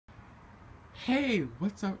Hey,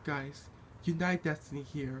 what's up, guys? Unite Destiny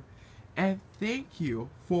here, and thank you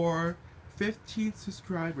for 15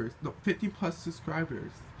 subscribers, no, 15 plus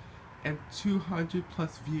subscribers, and 200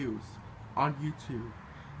 plus views on YouTube.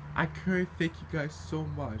 I can't thank you guys so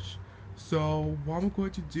much. So, what I'm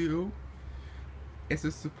going to do is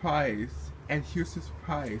a surprise, and here's the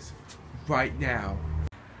surprise right now.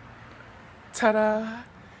 Ta-da!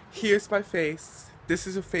 Here's my face. This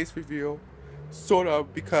is a face reveal. Sort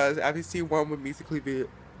of, because have you seen one with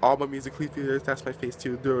all my musically videos, that's my face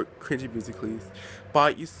too. They're cringy musicallys.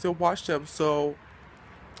 But you still watch them, so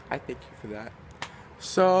I thank you for that.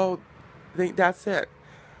 So I think that's it.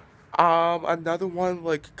 Another one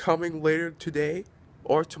like coming later today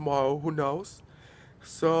or tomorrow, who knows?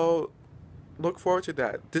 So look forward to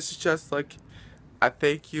that. This is just like I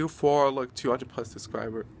thank you for like 200 plus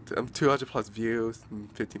 200 plus views and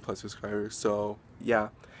 15 plus subscribers. So yeah,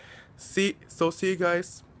 see you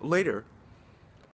guys later.